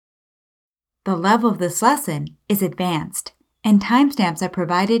The level of this lesson is advanced, and timestamps are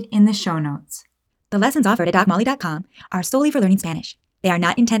provided in the show notes. The lessons offered at DocMolly.com are solely for learning Spanish. They are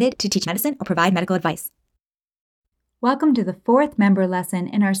not intended to teach medicine or provide medical advice. Welcome to the fourth member lesson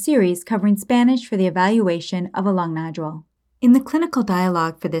in our series covering Spanish for the evaluation of a lung nodule. In the clinical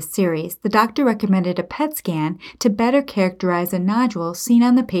dialogue for this series, the doctor recommended a PET scan to better characterize a nodule seen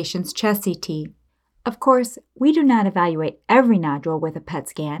on the patient's chest CT. Of course, we do not evaluate every nodule with a PET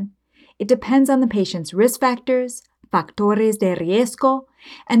scan. It depends on the patient's risk factors, factores de riesgo,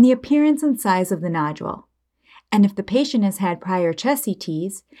 and the appearance and size of the nodule. And if the patient has had prior chest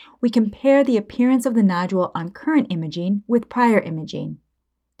CTs, we compare the appearance of the nodule on current imaging with prior imaging.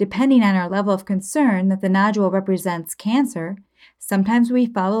 Depending on our level of concern that the nodule represents cancer, sometimes we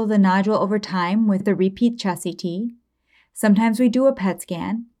follow the nodule over time with a repeat chest CT, sometimes we do a PET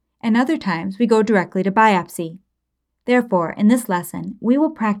scan, and other times we go directly to biopsy. Therefore, in this lesson, we will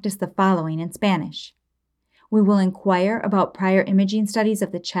practice the following in Spanish. We will inquire about prior imaging studies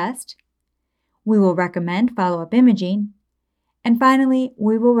of the chest. We will recommend follow-up imaging. And finally,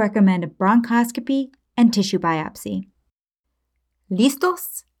 we will recommend a bronchoscopy and tissue biopsy.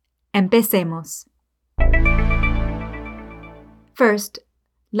 ¿Listos? Empecemos. First,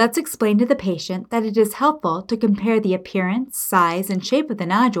 let's explain to the patient that it is helpful to compare the appearance, size, and shape of the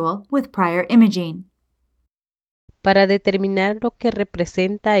nodule with prior imaging. Para determinar lo que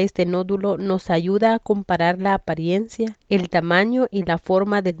representa este nódulo nos ayuda a comparar la apariencia, el tamaño y la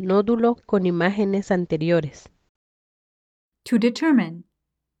forma del nódulo con imágenes anteriores. To determine.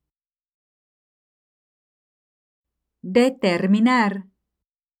 Determinar.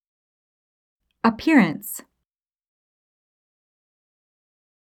 Appearance.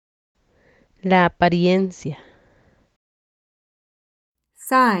 La apariencia.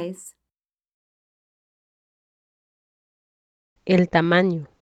 Size. El tamaño.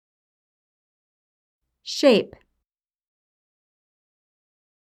 Shape.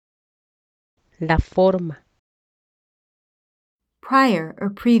 La forma. Prior or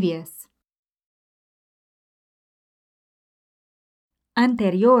previous.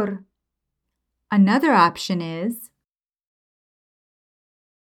 Anterior. Another option is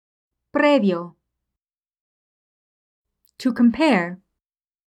previo. To compare.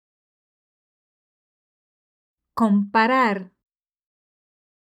 Comparar.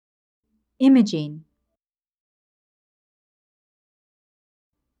 Imaging.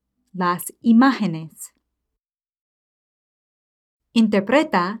 Las imágenes.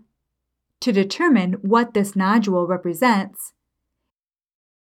 Interpreta, to determine what this nodule represents.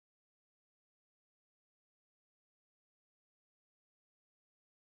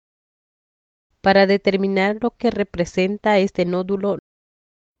 Para determinar lo que representa este nódulo.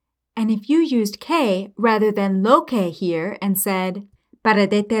 And if you used que rather than lo que here and said, para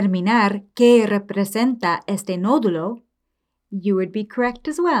determinar qué representa este nódulo, you would be correct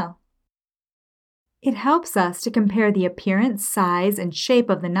as well. It helps us to compare the appearance, size, and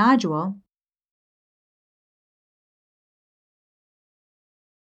shape of the nodule.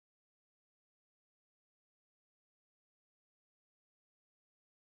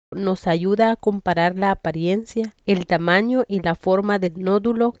 Nos ayuda a comparar la apariencia, el tamaño y la forma del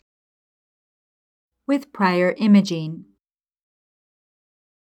nódulo with prior imaging.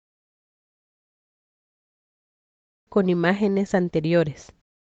 con imágenes anteriores.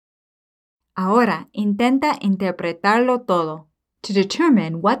 Ahora, intenta interpretarlo todo. To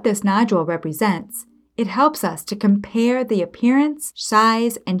determine what this nodule represents, it helps us to compare the appearance,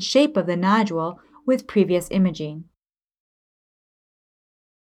 size, and shape of the nodule with previous imaging.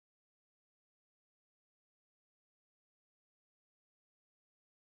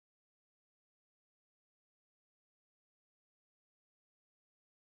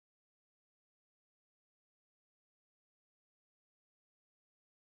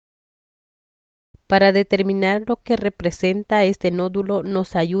 Para determinar lo que representa este nódulo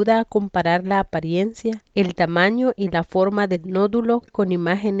nos ayuda a comparar la apariencia, el tamaño y la forma del nódulo con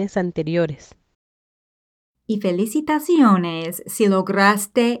imágenes anteriores. Y felicitaciones si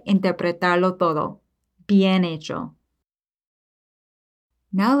lograste interpretarlo todo. Bien hecho.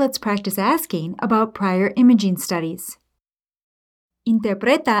 Now let's practice asking about prior imaging studies.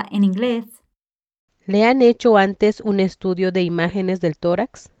 Interpreta en inglés. ¿Le han hecho antes un estudio de imágenes del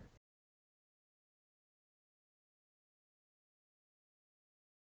tórax?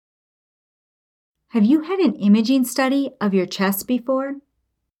 Have you had an imaging study of your chest before?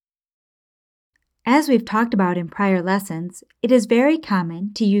 As we've talked about in prior lessons, it is very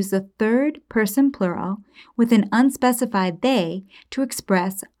common to use the third person plural with an unspecified they to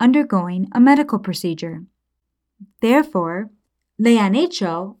express undergoing a medical procedure. Therefore, Le han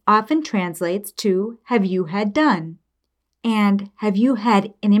hecho often translates to have you had done, and have you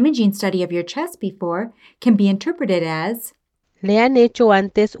had an imaging study of your chest before can be interpreted as ¿Le han hecho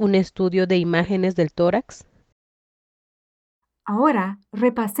antes un estudio de imágenes del tórax? Ahora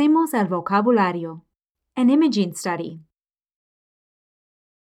repasemos el vocabulario. An imaging study.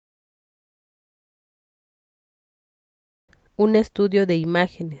 Un estudio de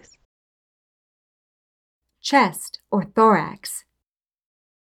imágenes. Chest or thorax.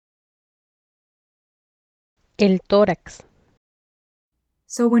 El tórax.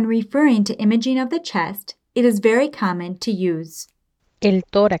 So when referring to imaging of the chest, it is very common to use El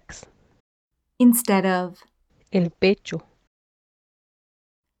tórax. instead of. El pecho.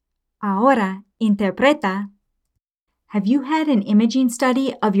 Ahora interpreta. Have you had an imaging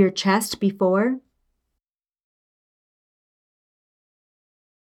study of your chest before?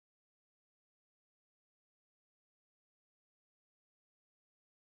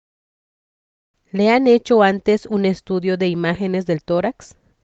 ¿Le han hecho antes un estudio de imágenes del tórax?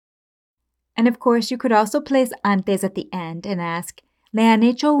 And of course, you could also place antes at the end and ask, ¿Le han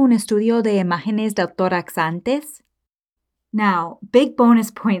hecho un estudio de imágenes del tórax antes? Now, big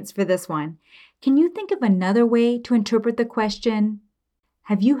bonus points for this one. Can you think of another way to interpret the question,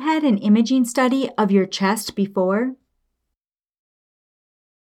 have you had an imaging study of your chest before?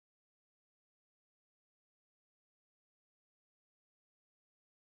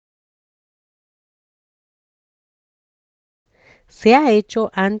 ¿Se ha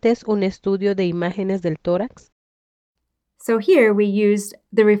hecho antes un estudio de imágenes del tórax? So here we used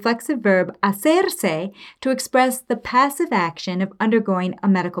the reflexive verb hacerse to express the passive action of undergoing a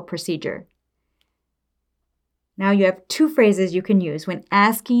medical procedure. Now you have two phrases you can use when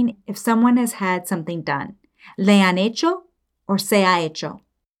asking if someone has had something done. Le han hecho or se ha hecho.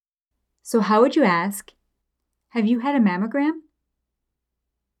 So how would you ask, have you had a mammogram?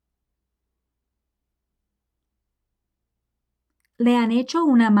 ¿Le han hecho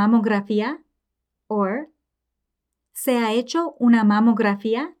una mamografía? Or, ¿se ha hecho una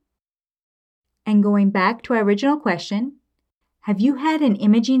mamografía? And going back to our original question, have you had an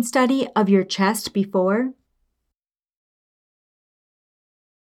imaging study of your chest before?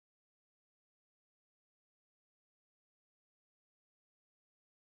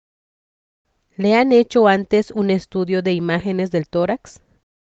 ¿Le han hecho antes un estudio de imágenes del tórax?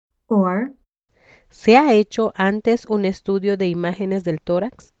 Or, ¿Se ha hecho antes un estudio de imágenes del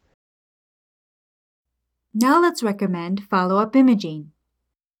tórax? now let's recommend follow-up imaging.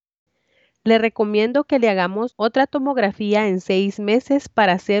 Le recomiendo que le hagamos otra tomografía en 6 meses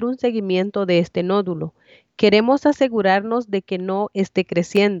para hacer un seguimiento de este nódulo. Queremos asegurarnos de que no esté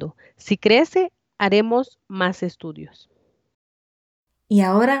creciendo. Si crece, haremos más estudios. Y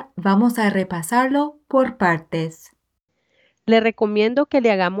ahora vamos a repasarlo por partes. Le recomiendo que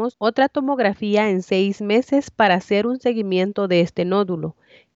le hagamos otra tomografía en 6 meses para hacer un seguimiento de este nódulo.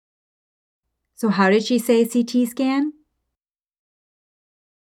 So how did she say CT scan?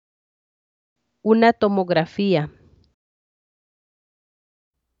 Una tomografía.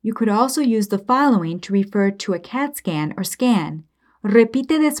 You could also use the following to refer to a CAT scan or scan.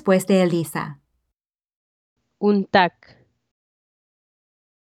 Repite después de Elisa. Un TAC.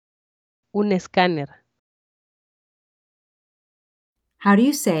 Un escáner. How do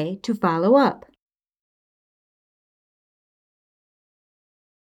you say to follow up?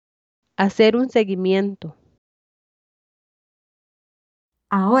 Hacer un seguimiento.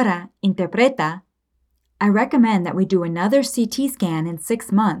 Ahora, interpreta. I recommend that we do another CT scan in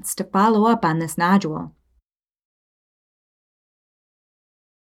 6 months to follow up on this nodule.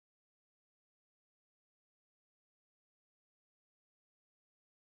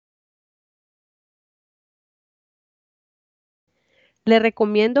 Le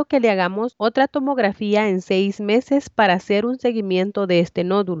recomiendo que le hagamos otra tomografía en 6 meses para hacer un seguimiento de este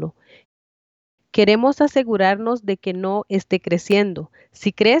nódulo. Queremos asegurarnos de que no esté creciendo.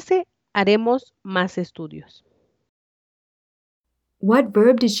 Si crece, haremos más estudios. What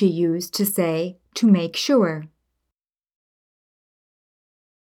verb did she use to say to make sure?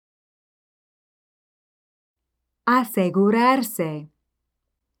 Asegurarse.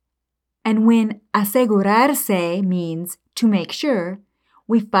 And when asegurarse means to make sure,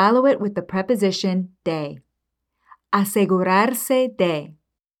 we follow it with the preposition de. Asegurarse de.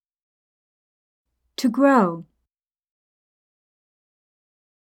 To grow.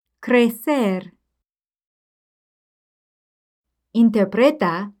 Crecer.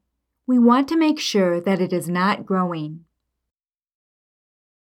 Interpreta. We want to make sure that it is not growing.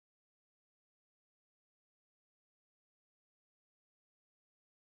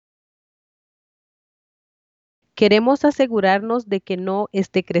 Queremos asegurarnos de que no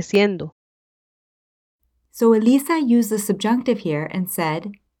esté creciendo. So Elisa used the subjunctive here and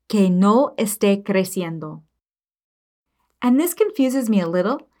said, que no esté creciendo. And this confuses me a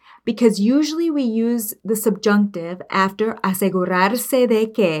little because usually we use the subjunctive after asegurarse de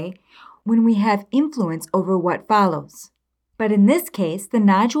que when we have influence over what follows. But in this case, the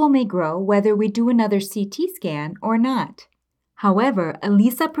nodule may grow whether we do another CT scan or not. However,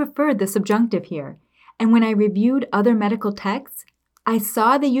 Elisa preferred the subjunctive here, and when I reviewed other medical texts, I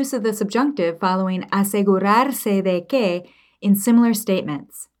saw the use of the subjunctive following asegurarse de que in similar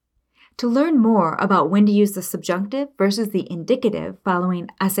statements. To learn more about when to use the subjunctive versus the indicative following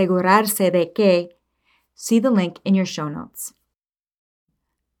asegurarse de que, see the link in your show notes.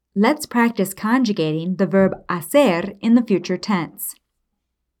 Let's practice conjugating the verb hacer in the future tense.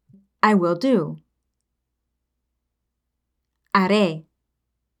 I will do. Haré.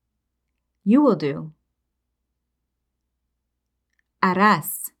 You will do.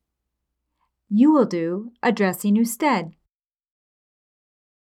 Harás. You will do, addressing usted.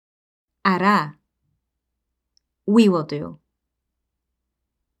 Hará. We will do.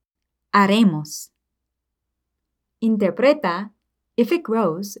 Haremos. Interpreta. If it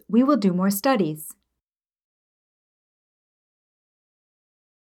grows, we will do more studies.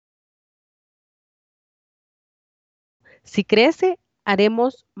 Si crece,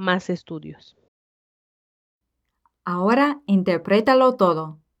 haremos más estudios. Ahora interprétalo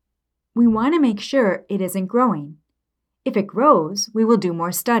todo. We want to make sure it isn't growing. If it grows, we will do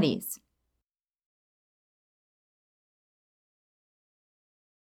more studies.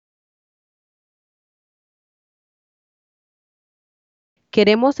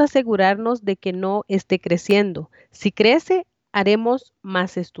 Queremos asegurarnos de que no esté creciendo. Si crece, haremos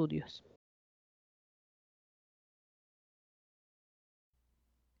más estudios.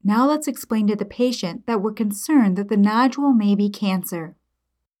 Now let's explain to the patient that we're concerned that the nodule may be cancer.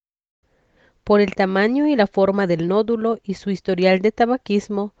 Por el tamaño y la forma del nódulo y su historial de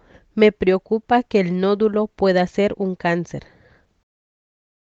tabaquismo, me preocupa que el nódulo pueda ser un cáncer.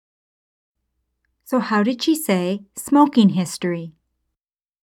 So how did she say smoking history?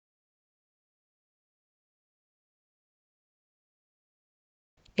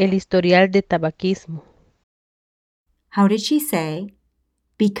 El historial de tabaquismo. How did she say,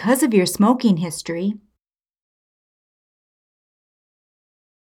 because of your smoking history,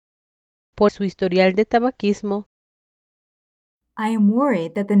 Por su historial de tabaquismo, I am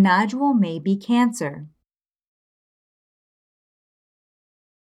worried that the nodule may be cancer.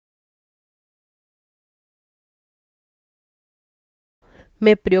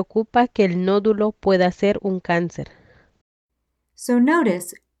 me preocupa que el nódulo pueda ser un cáncer. So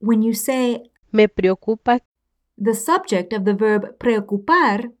notice, when you say Me preocupa the subject of the verb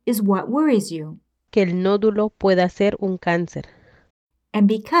preocupar is what worries you. que el nódulo pueda ser un cáncer. And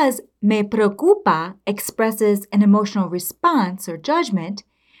because me preocupa expresses an emotional response or judgment,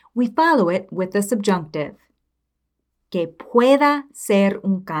 we follow it with the subjunctive. Que pueda ser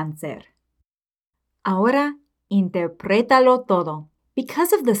un cáncer. Ahora, interprétalo todo.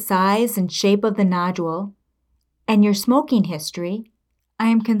 Because of the size and shape of the nodule and your smoking history, I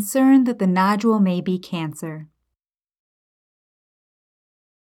am concerned that the nodule may be cancer.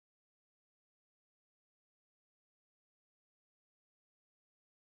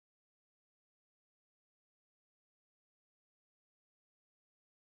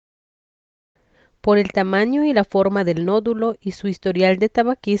 Por el tamaño y la forma del nódulo y su historial de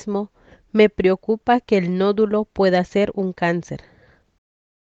tabaquismo, me preocupa que el nódulo pueda ser un cáncer.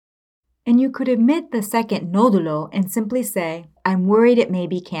 And you could omit the second nódulo and simply say, I'm worried it may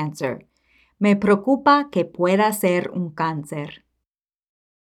be cancer. Me preocupa que pueda ser un cáncer.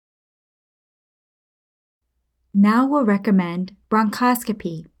 Now we'll recommend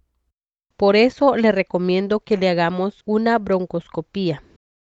bronchoscopy. Por eso le recomiendo que le hagamos una broncoscopía.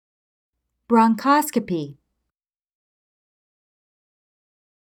 Bronchoscopy.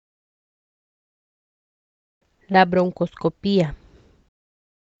 La broncoscopía.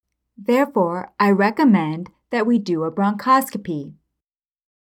 Therefore, I recommend that we do a bronchoscopy.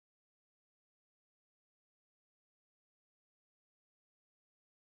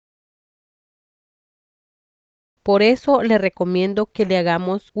 Por eso le recomiendo que le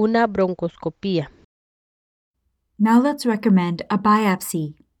hagamos una broncoscopía. Now let's recommend a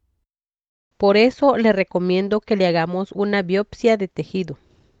biopsy. Por eso le recomiendo que le hagamos una biopsia de tejido.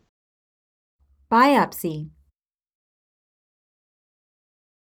 Biopsy.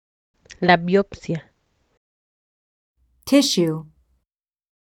 La biopsia. Tissue.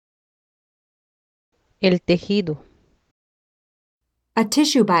 El tejido. A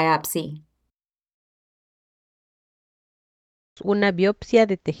tissue biopsy. hagamos una biopsia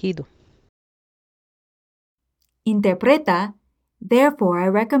de tejido. Interpreta, therefore I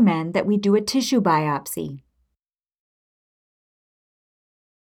recommend that we do a tissue biopsy.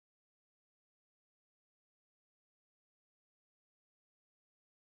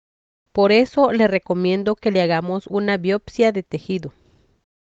 Por eso le recomiendo que le hagamos una biopsia de tejido.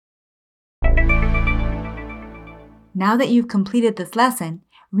 Now that you've completed this lesson,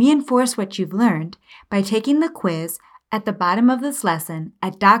 reinforce what you've learned by taking the quiz at the bottom of this lesson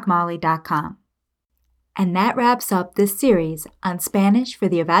at docmolly.com. And that wraps up this series on Spanish for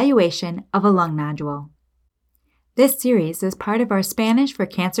the evaluation of a lung nodule. This series is part of our Spanish for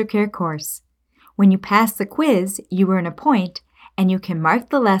Cancer Care course. When you pass the quiz, you earn a point and you can mark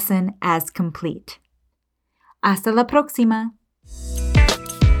the lesson as complete. Hasta la próxima!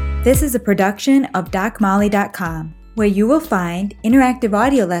 This is a production of docmolly.com, where you will find interactive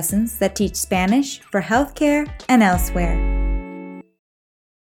audio lessons that teach Spanish for healthcare and elsewhere.